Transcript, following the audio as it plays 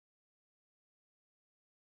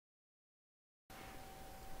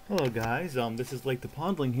Hello guys, this is Lake the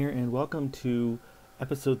Pondling here, and welcome to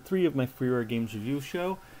episode 3 of my Freeware Games Review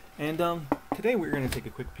show. And today we're going to take a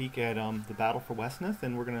quick peek at the Battle for Wesnoth,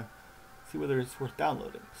 and we're going to see whether it's worth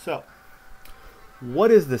downloading. So,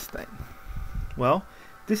 what is this thing? Well,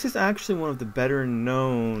 this is actually one of the better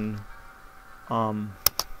known, I'm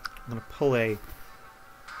going to pull a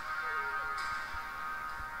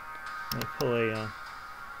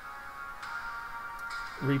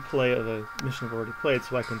replay of a mission I've already played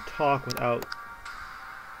so I can talk without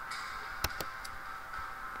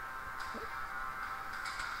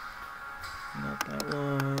not that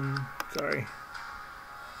one, sorry.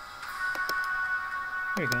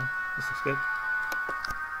 There you go, this looks good.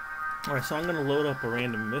 Alright, so I'm going to load up a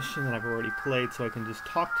random mission that I've already played so I can just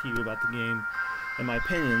talk to you about the game and my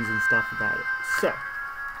opinions and stuff about it. So,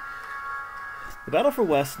 the Battle for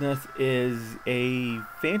Wesnoth is a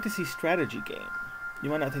fantasy strategy game. You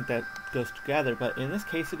might not think that goes together, but in this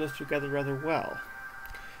case it goes together rather well.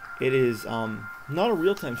 It is not a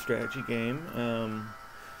real-time strategy game.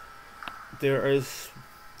 There is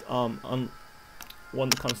one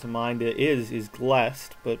that comes to mind is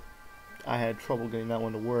Glest, but I had trouble getting that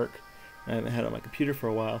one to work. I haven't had it on my computer for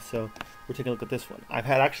a while, so we're taking a look at this one. I've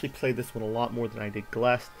actually played this one a lot more than I did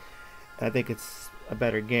Glest, and I think it's a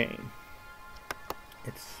better game.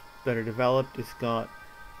 It's better developed. It's got,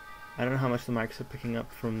 I don't know how much the mics are picking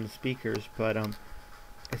up from the speakers, but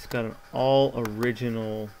it's got an all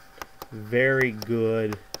original, very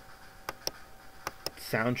good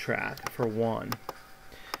soundtrack for one.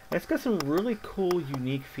 And it's got some really cool,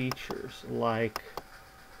 unique features, like,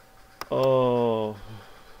 let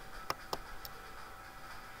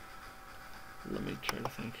me try to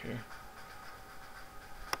think here.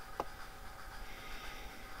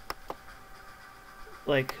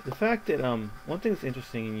 Like the fact that one thing that's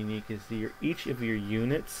interesting and unique is that each of your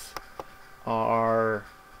units are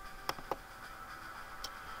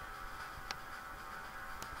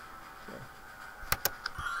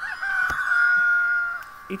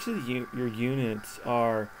your units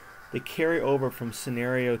they carry over from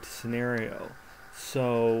scenario to scenario.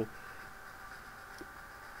 So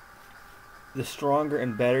the stronger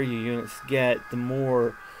and better your units get,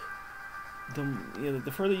 the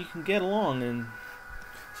further you can get along. And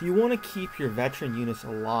so you want to keep your veteran units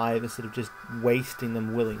alive instead of just wasting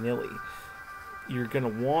them willy-nilly. You're going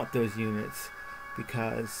to want those units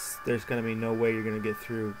because there's going to be no way you're going to get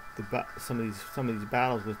through some of these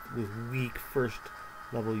battles with weak first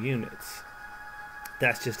level units.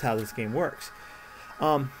 That's just how this game works.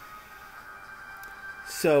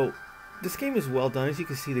 So this game is well done. As you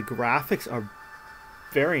can see, the graphics are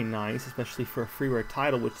very nice, especially for a freeware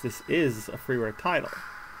title, which this is a freeware title.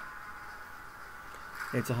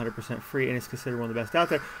 It's 100% free, and it's considered one of the best out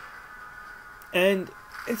there. And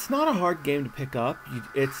it's not a hard game to pick up.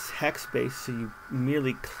 It's hex-based, so you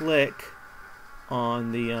merely click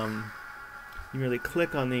on the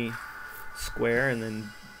square, and then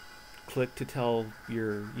click to tell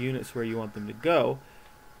your units where you want them to go.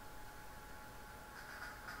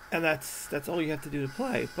 And that's all you have to do to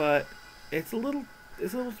play. But it's a little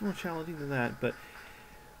more challenging than that. But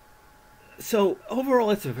so overall,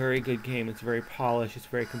 it's a very good game. It's very polished. It's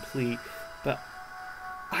very complete. But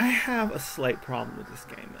I have a slight problem with this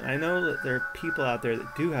game, and I know that there are people out there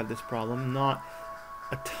that do have this problem. Not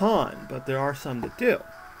a ton, but there are some that do.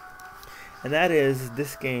 And that is,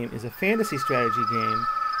 this game is a fantasy strategy game,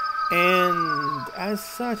 and as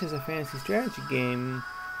such, as a fantasy strategy game,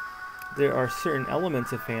 there are certain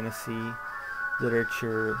elements of fantasy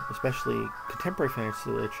literature, especially contemporary fantasy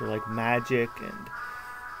literature, like magic and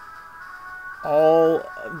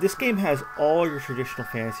this game has all your traditional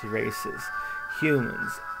fantasy races: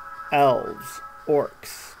 humans, elves,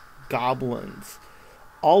 orcs, goblins.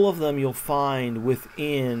 All of them you'll find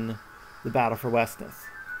within the Battle for Wesnoth.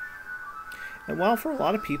 And while for a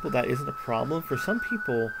lot of people that isn't a problem, for some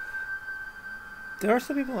people, there are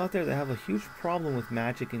some people out there that have a huge problem with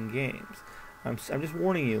magic in games. I'm just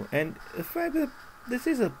warning you. And the fact that this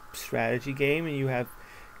is a strategy game and you have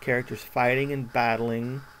characters fighting and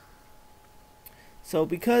battling. So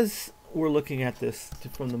because we're looking at this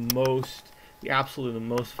from the absolute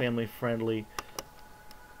most family-friendly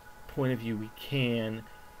point of view we can,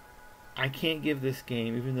 I can't give this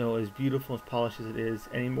game, even though as beautiful as polished as it is,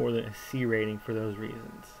 any more than a C rating for those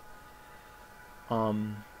reasons.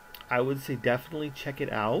 I would say definitely check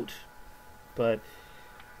it out, but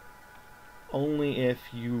only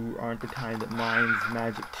if you aren't the kind that minds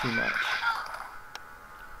magic too much.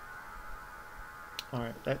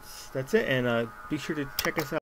 Alright, that's it, and be sure to check us out.